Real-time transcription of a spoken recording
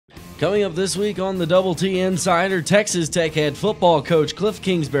Coming up this week on the Double T Insider, Texas Tech head football coach Kliff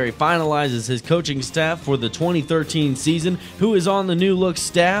Kingsbury finalizes his coaching staff for the 2013 season. Who is on the new look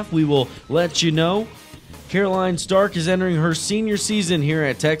staff? We will let you know. Caroline Starck is entering her senior season here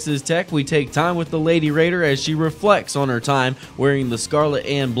at Texas Tech. We take time with the Lady Raider as she reflects on her time wearing the scarlet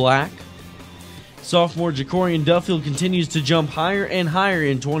and black. Sophomore JaCorian Duffield continues to jump higher and higher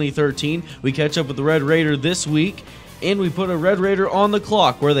in 2013. We catch up with the Red Raider this week, and we put a Red Raider on the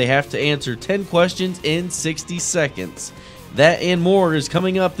clock where they have to answer 10 questions in 60 seconds. That and more is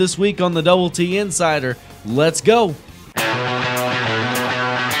coming up this week on the Double T Insider. Let's go!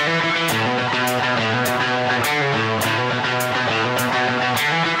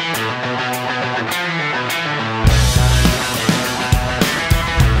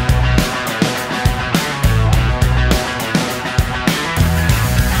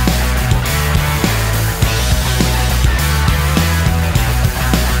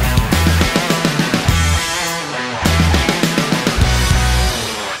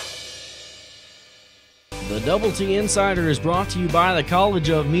 The Double T Insider is brought to you by the College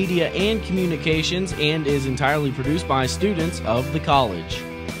of Media and Communications and is entirely produced by students of the college.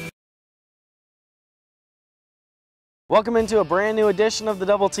 Welcome into a brand new edition of the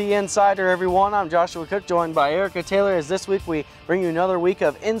Double T Insider, everyone. I'm Joshua Cook, joined by Erica Taylor, as this week we bring you another week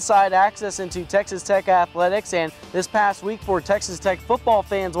of inside access into Texas Tech athletics. And this past week for Texas Tech football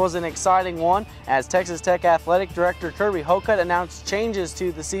fans was an exciting one, as Texas Tech Athletic Director Kirby Hocutt announced changes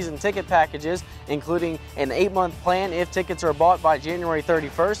to the season ticket packages, including an 8-month plan if tickets are bought by January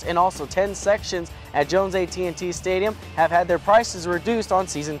 31st, and also 10 sections at Jones AT&T Stadium have had their prices reduced on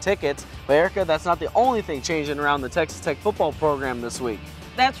season tickets. But Erica, that's not the only thing changing around the Texas Tech football program this week.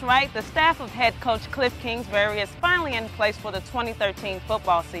 That's right. The staff of head coach Kliff Kingsbury is finally in place for the 2013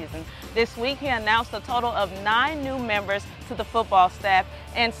 football season. This week he announced a total of 9 new members to the football staff,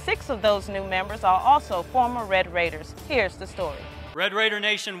 and 6 of those new members are also former Red Raiders. Here's the story. Red Raider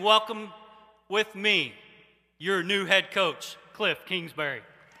Nation, welcome with me, your new head coach, Kliff Kingsbury.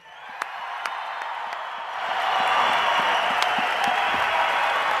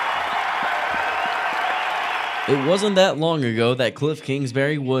 It wasn't that long ago that Kliff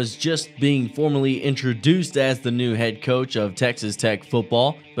Kingsbury was just being formally introduced as the new head coach of Texas Tech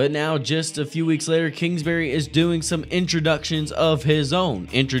football, but now just a few weeks later, Kingsbury is doing some introductions of his own,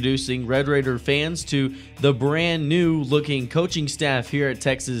 introducing Red Raider fans to the brand new looking coaching staff here at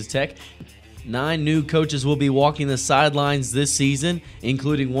Texas Tech. 9 new coaches will be walking the sidelines this season,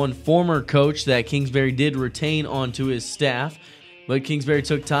 including one former coach that Kingsbury did retain onto his staff. But Kingsbury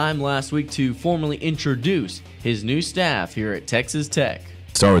took time last week to formally introduce his new staff here at Texas Tech.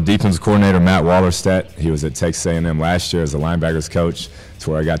 Start with defense coordinator Matt Wallerstedt. He was at Texas A&M last year as a linebackers coach. That's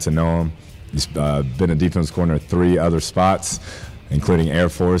where I got to know him. He's been a defense coordinator at 3 other spots, including Air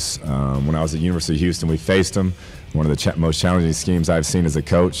Force. When I was at University of Houston, we faced him. One of the most challenging schemes I've seen as a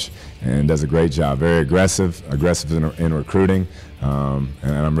coach, and does a great job. Very aggressive in recruiting, and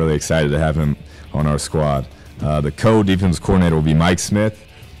I'm really excited to have him on our squad. The co-defense coordinator will be Mike Smith.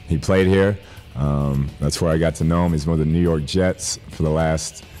 He played here. That's where I got to know him. He's one of the New York Jets for the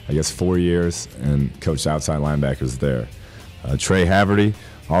last, I guess, 4 years, and coached outside linebackers there. Trey Haverty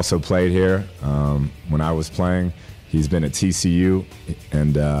also played here when I was playing. He's been at TCU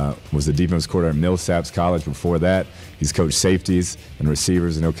and was the defense coordinator at Millsaps College before that. He's coached safeties and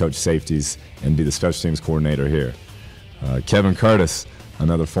receivers, and he'll coach safeties and be the special teams coordinator here. Kevin Curtis,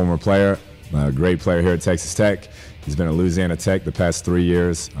 another former player, a great player here at Texas Tech. He's been at Louisiana Tech the past 3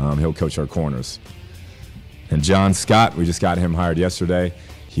 years. He'll coach our corners. And John Scott, we just got him hired yesterday.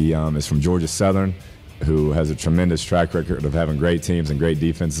 He is from Georgia Southern, who has a tremendous track record of having great teams and great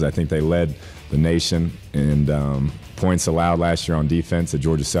defenses. I think they led the nation in points allowed last year on defense at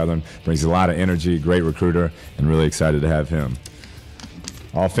Georgia Southern. Brings a lot of energy, great recruiter, and really excited to have him.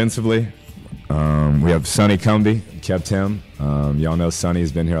 Offensively, we have Sonny Cumbie, kept him. Y'all know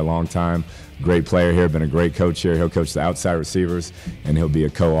Sonny's been here a long time. Great player here, been a great coach here. He'll coach the outside receivers, and he'll be a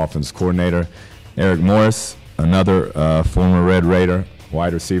co-offense coordinator. Eric Morris, another former Red Raider,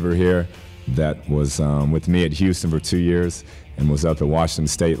 wide receiver here that was with me at Houston for 2 years and was up at Washington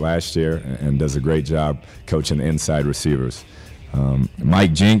State last year and does a great job coaching the inside receivers.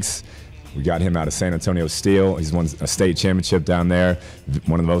 Mike Jinks, we got him out of San Antonio Steel. He's won a state championship down there,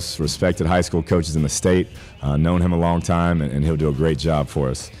 one of the most respected high school coaches in the state. Known him a long time, and he'll do a great job for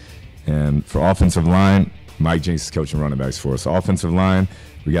us. And for offensive line, Mike Jinks is coaching running backs for us. Offensive line,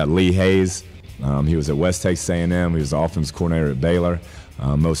 we got Lee Hayes. He was at West Texas A&M. He was the offense coordinator at Baylor.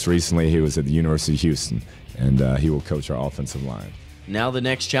 Most recently, he was at the University of Houston, and he will coach our offensive line. Now the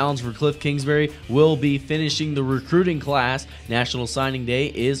next challenge for Kliff Kingsbury will be finishing the recruiting class. National Signing Day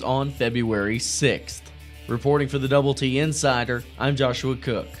is on February 6th. Reporting for the Double T Insider, I'm Joshua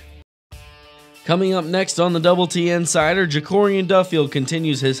Cook. Coming up next on the Double T Insider, JaCorian Duffield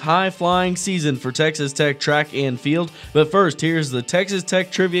continues his high-flying season for Texas Tech track and field. But first, here's the Texas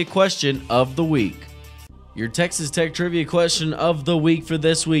Tech Trivia Question of the Week. Your Texas Tech Trivia Question of the Week for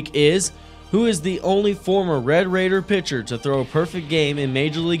this week is, who is the only former Red Raider pitcher to throw a perfect game in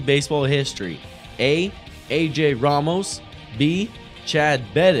Major League Baseball history? A. A.J. Ramos, B. Chad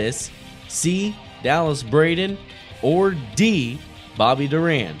Bettis, C. Dallas Braden, or D. Bobby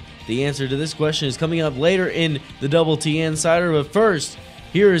Duran? The answer to this question is coming up later in the Double T Insider, but first,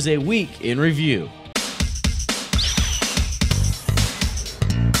 here is a week in review.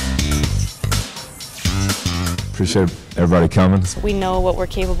 Appreciate everybody coming. We know what we're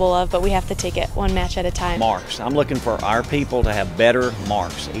capable of, but we have to take it one match at a time. Marks. I'm looking for our people to have better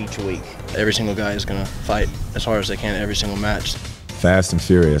marks each week. Every single guy is going to fight as hard as they can every single match. Fast and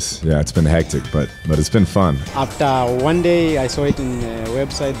furious. Yeah, it's been hectic, but it's been fun. After one day, I saw it in the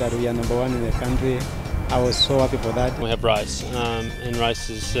website that we are #1 in the country. I was so happy for that. We have Rice, and Rice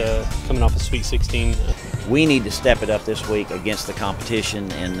is coming off a Sweet 16. We need to step it up this week against the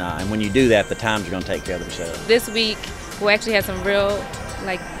competition, and when you do that, the times are going to take care of themselves. This week, we'll actually have some real,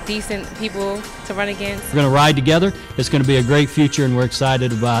 decent people to run against. We're going to ride together. It's going to be a great future, and we're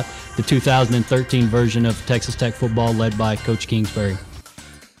excited about the 2013 version of Texas Tech football led by Coach Kingsbury.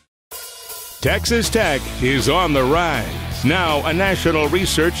 Texas Tech is on the rise. Now a national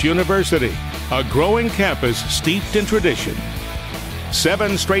research university, a growing campus steeped in tradition.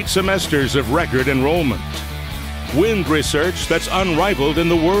 7 straight semesters of record enrollment. Wind research that's unrivaled in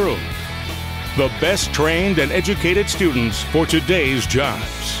the world. The best trained and educated students for today's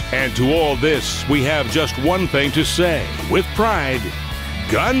jobs. And to all this, we have just one thing to say. With pride,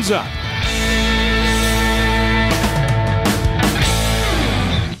 guns up.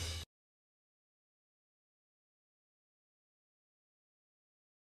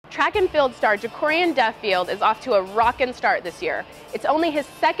 Track and field star JaCorian Duffield is off to a rockin' start this year. It's only his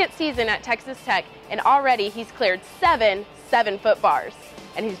 2nd season at Texas Tech, and already he's cleared 7 7-foot bars.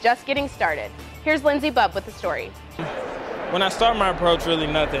 And he's just getting started. Here's Lindsey Bubb with the story. When I start my approach, really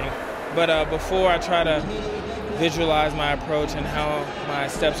nothing. But before I try to visualize my approach and how my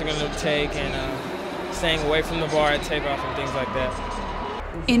steps are going to take and staying away from the bar at takeoff and things like that.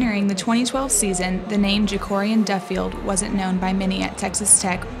 Entering the 2012 season, the name JaCorian Duffield wasn't known by many at Texas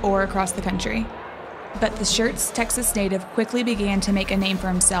Tech or across the country. But the shirt's Texas native quickly began to make a name for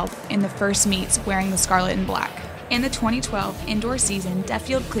himself in the first meets wearing the scarlet and black. In the 2012 indoor season,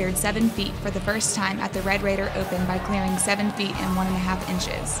 Duffield cleared 7 feet for the first time at the Red Raider Open by clearing 7 feet and 1.5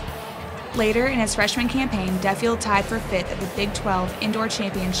 inches. Later in his freshman campaign, Duffield tied for 5th at the Big 12 Indoor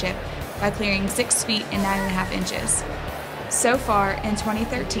Championship by clearing 6 feet and 9.5 inches. So far, in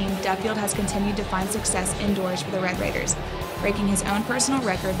 2013, Duffield has continued to find success indoors for the Red Raiders, breaking his own personal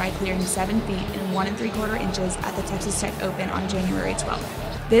record by clearing 7 feet and 1 3/4 inches at the Texas Tech Open on January 12th.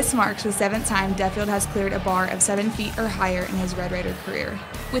 This marks the 7th time Duffield has cleared a bar of 7 feet or higher in his Red Raider career.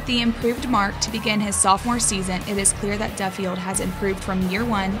 With the improved mark to begin his sophomore season, it is clear that Duffield has improved from year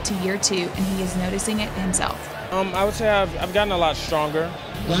 1 to year 2, and he is noticing it himself. I would say I've gotten a lot stronger,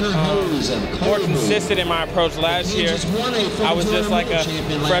 more consistent in my approach. Last year, I was just like a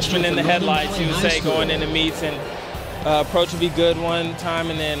freshman in the headlights, you would say, going into meets, and approach would be good one time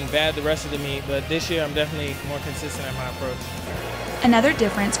and then bad the rest of the meet. But this year, I'm definitely more consistent at my approach. Another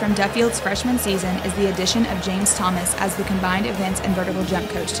difference from Duffield's freshman season is the addition of James Thomas as the combined events and vertical jump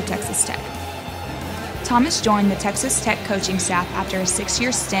coach to Texas Tech. Thomas joined the Texas Tech coaching staff after a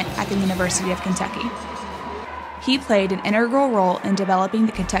 6-year stint at the University of Kentucky. He played an integral role in developing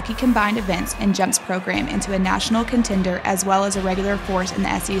the Kentucky Combined Events and Jumps program into a national contender as well as a regular force in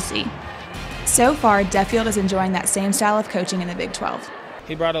the SEC. So far, Duffield is enjoying that same style of coaching in the Big 12.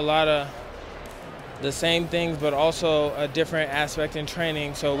 He brought a lot of the same things, but also a different aspect in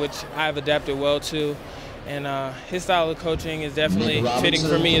training, so which I've adapted well to. And his style of coaching is definitely fitting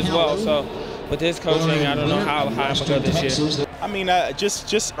for me as well. So with his coaching, I don't know how high I'm going to go this year. I mean,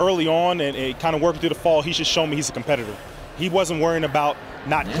 just early on and kind of working through the fall, he's just shown me he's a competitor. He wasn't worrying about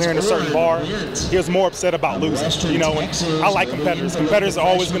not clearing a certain bar. He was more upset about losing. You know, and I like competitors. Competitors are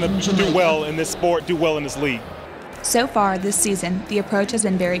always going to do well in this sport, do well in this league. So far this season, the approach has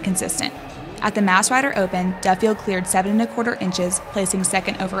been very consistent. At the Mass Rider Open, Duffield cleared 7 1/4 inches, placing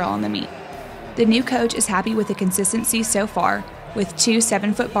 2nd overall in the meet. The new coach is happy with the consistency so far, with 2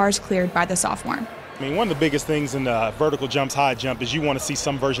 7-foot bars cleared by the sophomore. I mean, one of the biggest things in vertical jumps, high jump, is you want to see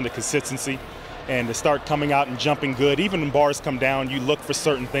some version of consistency. and to start coming out and jumping good. Even when bars come down, you look for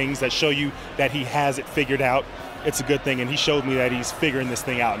certain things that show you that he has it figured out. It's a good thing, and he showed me that he's figuring this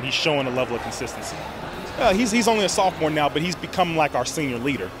thing out, and he's showing a level of consistency. He's only a sophomore now, but he's become like our senior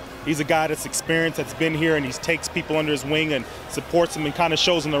leader. He's a guy that's experienced, that's been here, and he takes people under his wing and supports them and kind of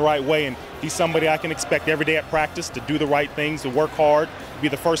shows them the right way. And he's somebody I can expect every day at practice to do the right things, to work hard, be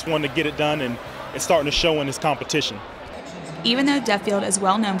the first one to get it done, and it's starting to show in his competition. Even though Duffield is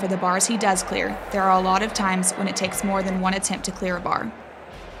well known for the bars he does clear, there are a lot of times when it takes more than one attempt to clear a bar.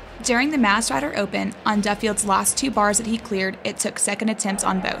 During the Mass Rider Open, on Duffield's last 2 bars that he cleared, it took second attempts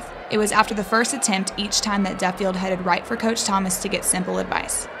on both. It was after the first attempt each time that Duffield headed right for Coach Thomas to get simple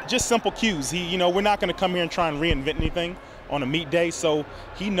advice. Just simple cues. We're not going to come here and try and reinvent anything on a meet day, so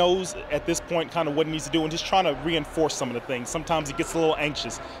he knows at this point kind of what he needs to do and just trying to reinforce some of the things. Sometimes he gets a little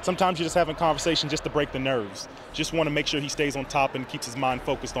anxious. Sometimes you're just having conversation just to break the nerves. Just want to make sure he stays on top and keeps his mind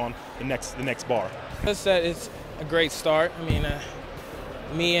focused on the next bar. It's a great start. I mean,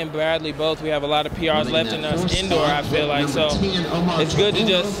 me and Bradley both, we have a lot of PRs left in us indoor, I feel like. So it's good to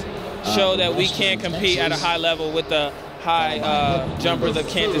just show that we can compete at a high level with the high jumpers of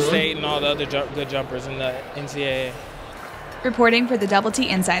Kansas State and all the other good jumpers in the NCAA. Reporting for the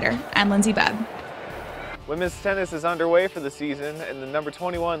DoubleTInsider, I'm Lindsay Bubb. Women's tennis is underway for the season, and the number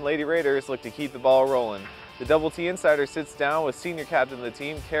 21 Lady Raiders look to keep the ball rolling. The DoubleTInsider sits down with senior captain of the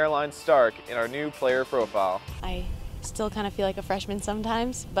team, Caroline Starck, in our new player profile. I still kind of feel like a freshman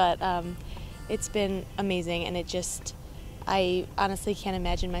sometimes, but it's been amazing, and I honestly can't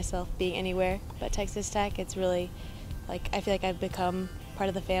imagine myself being anywhere but Texas Tech. It's really, I feel like I've become part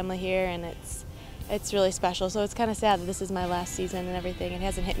of the family here, and it's really special. So it's kind of sad that this is my last season and everything. It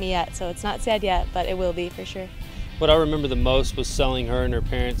hasn't hit me yet, so it's not sad yet, but it will be for sure. What I remember the most was selling her and her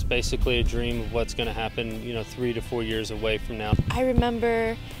parents basically a dream of what's going to happen, 3 to 4 years away from now. I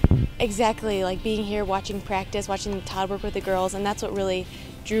remember exactly being here, watching practice, watching Todd work with the girls, and that's what really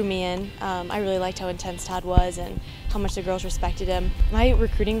drew me in. I really liked how intense Todd was and how much the girls respected him. My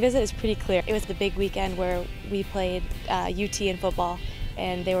recruiting visit is pretty clear. It was the big weekend where we played UT in football,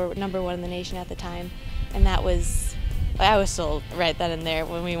 and they were #1 in the nation at the time, and I was sold right then and there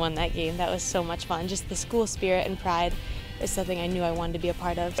when we won that game. That was so much fun. Just the school spirit and pride is something I knew I wanted to be a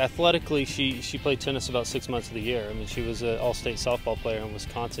part of. Athletically, she played tennis about 6 months of the year. I mean, she was an all-state softball player in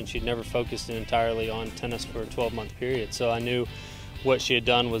Wisconsin. She'd never focused entirely on tennis for a 12-month period. So I knew what she had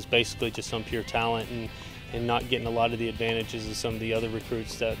done was basically just on pure talent and not getting a lot of the advantages of some of the other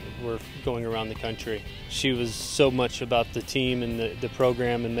recruits that were going around the country. She was so much about the team and the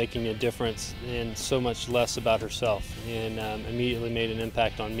program and making a difference, and so much less about herself, and immediately made an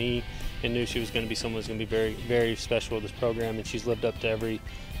impact on me and knew she was going to be someone who's going to be very, very special with this program, and she's lived up to every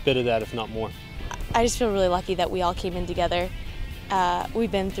bit of that, if not more. I just feel really lucky that we all came in together.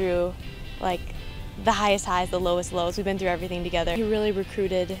 We've been through the highest highs, the lowest lows. We've been through everything together. He really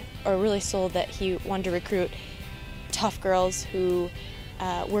recruited, or really sold that he wanted to recruit tough girls who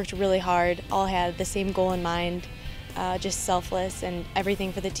worked really hard, all had the same goal in mind, just selfless and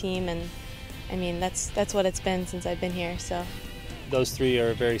everything for the team. And I mean, that's what it's been since I've been here. So those 3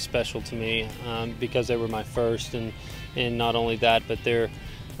 are very special to me because they were my first, and not only that, but their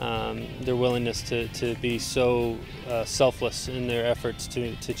willingness to be so selfless in their efforts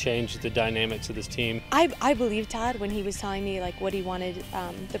to change the dynamics of this team. I believed Todd when he was telling me what he wanted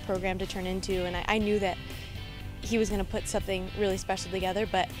the program to turn into, and I knew that he was going to put something really special together,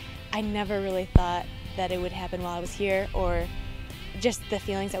 but I never really thought that it would happen while I was here, or just the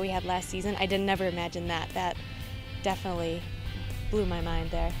feelings that we had last season. I didn't never imagine that. That definitely blew my mind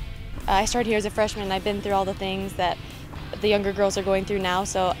there. I started here as a freshman, and I've been through all the things that the younger girls are going through now,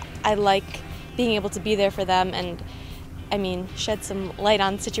 so I like being able to be there for them and shed some light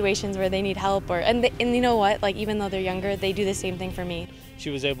on situations where they need help, and you know what, even though they're younger, they do the same thing for me. She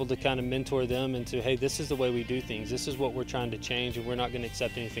was able to kind of mentor them into, hey, this is the way we do things, this is what we're trying to change, and we're not going to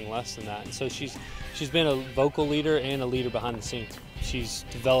accept anything less than that. And so she's been a vocal leader and a leader behind the scenes. She's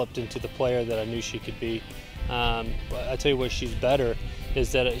developed into the player that I knew she could be. I tell you where she's better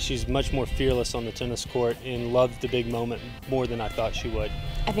is that she's much more fearless on the tennis court and loved the big moment more than I thought she would.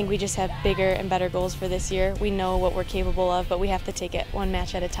 I think we just have bigger and better goals for this year. We know what we're capable of, but we have to take it one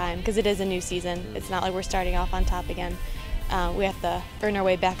match at a time because it is a new season. It's not like we're starting off on top again. We have to earn our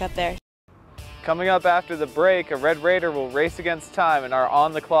way back up there. Coming up after the break, a Red Raider will race against time in our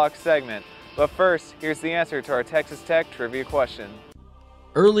On the Clock segment. But first, here's the answer to our Texas Tech trivia question.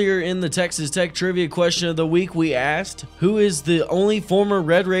 Earlier in the Texas Tech Trivia Question of the Week, we asked, who is the only former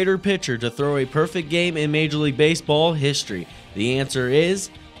Red Raider pitcher to throw a perfect game in Major League Baseball history? The answer is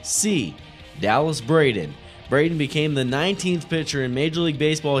C, Dallas Braden. Braden became the 19th pitcher in Major League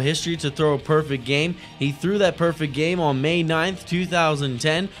Baseball history to throw a perfect game. He threw that perfect game on May 9th,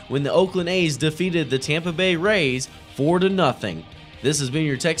 2010 when the Oakland A's defeated the Tampa Bay Rays 4-0. This has been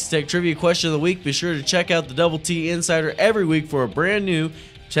your Texas Tech Trivia Question of the Week. Be sure to check out the Double T Insider every week for a brand new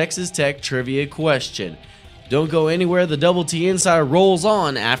Texas Tech Trivia Question. Don't go anywhere. The Double T Insider rolls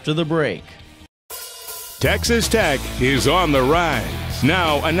on after the break. Texas Tech is on the rise.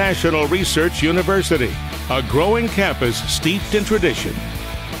 Now a national research university, a growing campus steeped in tradition.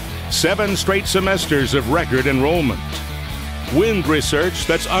 7 straight semesters of record enrollment. Wind research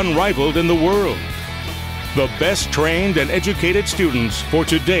that's unrivaled in the world. The best trained and educated students for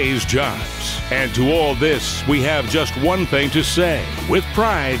today's jobs. And to all this, we have just one thing to say. With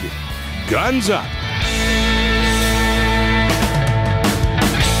pride, guns up.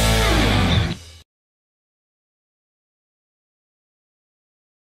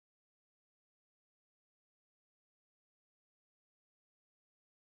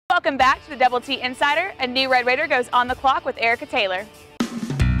 Welcome back to the Double T Insider. A new Red Raider goes on the clock with Erica Taylor.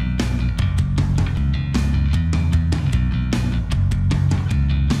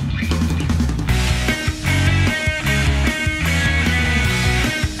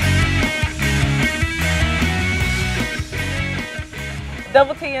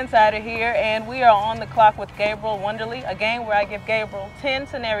 Double T Insider here, and we are on the clock with Gabriel Wonderly, a game where I give Gabriel 10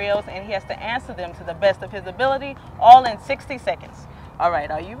 scenarios and he has to answer them to the best of his ability, all in 60 seconds. All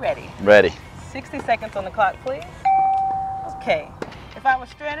right, are you ready? Ready. 60 seconds on the clock, please. Okay. If I was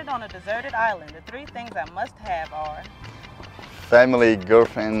stranded on a deserted island, the 3 things I must have are? Family,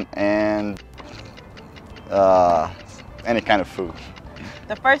 girlfriend, and any kind of food.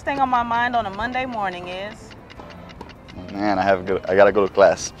 The first thing on my mind on a Monday morning is? Man, I gotta go to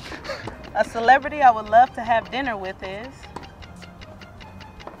class. A celebrity I would love to have dinner with is?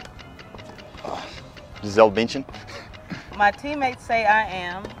 Giselle Bündchen. My teammates say I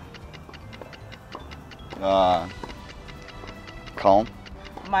am? Calm.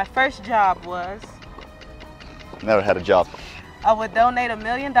 My first job was? Never had a job. I would donate $1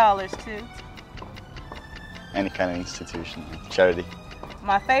 million to? Any kind of institution, charity.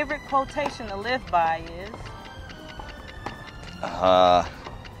 My favorite quotation to live by is? I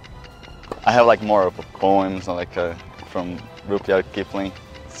have like more poems like from Rudyard Kipling.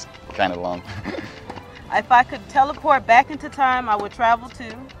 It's kind of long. If I could teleport back into time, I would travel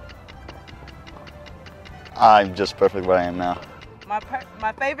to? I'm just perfect where I am now.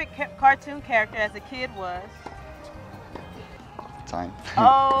 My favorite cartoon character as a kid was? Time.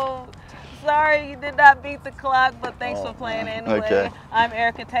 Oh, sorry you did not beat the clock, but thanks for playing anyway. Okay. I'm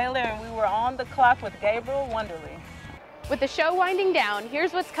Erica Taylor, and we were on the clock with Gabriel Wonderly. With the show winding down,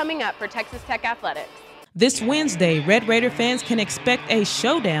 here's what's coming up for Texas Tech Athletics. This Wednesday, Red Raider fans can expect a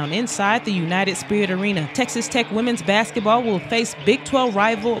showdown inside the United Spirit Arena. Texas Tech women's basketball will face Big 12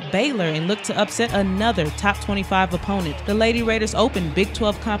 rival Baylor and look to upset another top 25 opponent. The Lady Raiders opened Big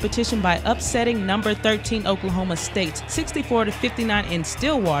 12 competition by upsetting number 13 Oklahoma State 64-59 in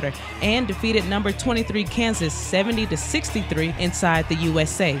Stillwater and defeated number 23 Kansas 70-63 inside the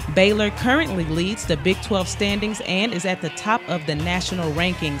USA. Baylor currently leads the Big 12 standings and is at the top of the national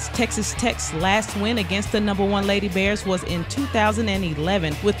rankings. Texas Tech's last win against the number 1 Lady Bears was in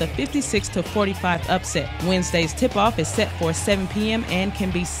 2011 with a 56-45 upset. Wednesday's tip-off is set for 7 p.m. and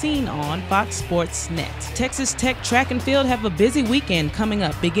can be seen on Fox Sports Net. Texas Tech track and field have a busy weekend coming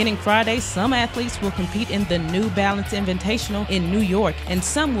up. Beginning Friday, some athletes will compete in the New Balance Invitational in New York, and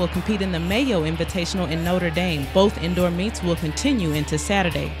some will compete in the Mayo Invitational in Notre Dame. Both indoor meets will continue into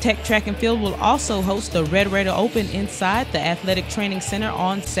Saturday. Tech track and field will also host the Red Raider Open inside the Athletic Training Center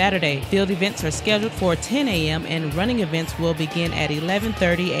on Saturday. Field events are scheduled for 10 a.m. and running events will begin at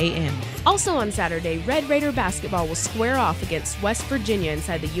 11:30 a.m. Also on Saturday, Red Raider basketball will square off against West Virginia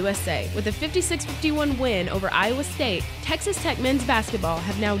inside the USA. With a 56-51 win over Iowa State, Texas Tech men's basketball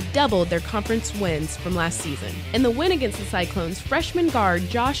have now doubled their conference wins from last season. In the win against the Cyclones, freshman guard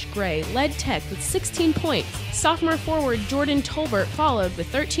Josh Gray led Tech with 16 points. Sophomore forward Jordan Tolbert followed with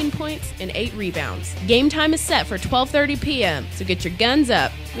 13 points and 8 rebounds. Game time is set for 12:30 p.m., so get your guns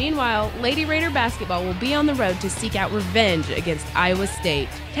up. Meanwhile, Lady Raider basketball will be on the road to seek out revenge against Iowa State.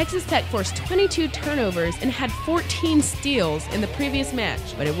 Texas Tech forced 22 turnovers and had 14 steals in the previous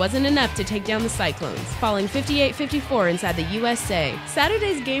match, but it wasn't enough to take down the Cyclones, falling 58-54 inside the USA.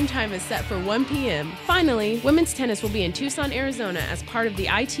 Saturday's game time is set for 1 p.m. Finally, women's tennis will be in Tucson, Arizona as part of the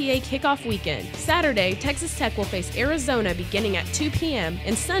ITA kickoff weekend. Saturday, Texas Tech will face Arizona beginning at 2 p.m.,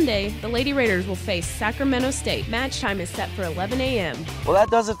 and Sunday, the Lady Raiders will face Sacramento State. Match time is set for 11 a.m. Well, that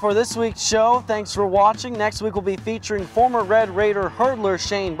does it for this week's show. Thanks for watching. Next week we'll be featuring former Red Raider hurdler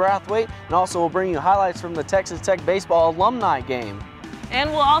Shane Brathwaite graduate, and also we'll bring you highlights from the Texas Tech baseball alumni game. And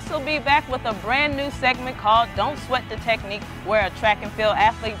we'll also be back with a brand new segment called Don't Sweat the Technique, where a track and field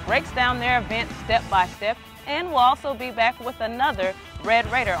athlete breaks down their event step by step. And we'll also be back with another Red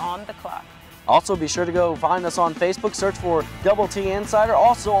Raider on the clock. Also, be sure to go find us on Facebook, search for Double T Insider,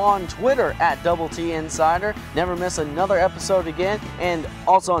 also on Twitter at Double T Insider. Never miss another episode again. And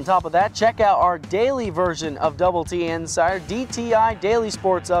also on top of that, check out our daily version of Double T Insider, DTI Daily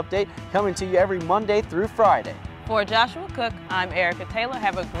Sports Update, coming to you every Monday through Friday. For Joshua Cook, I'm Erica Taylor.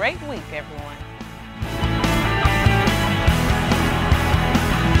 Have a great week, everyone.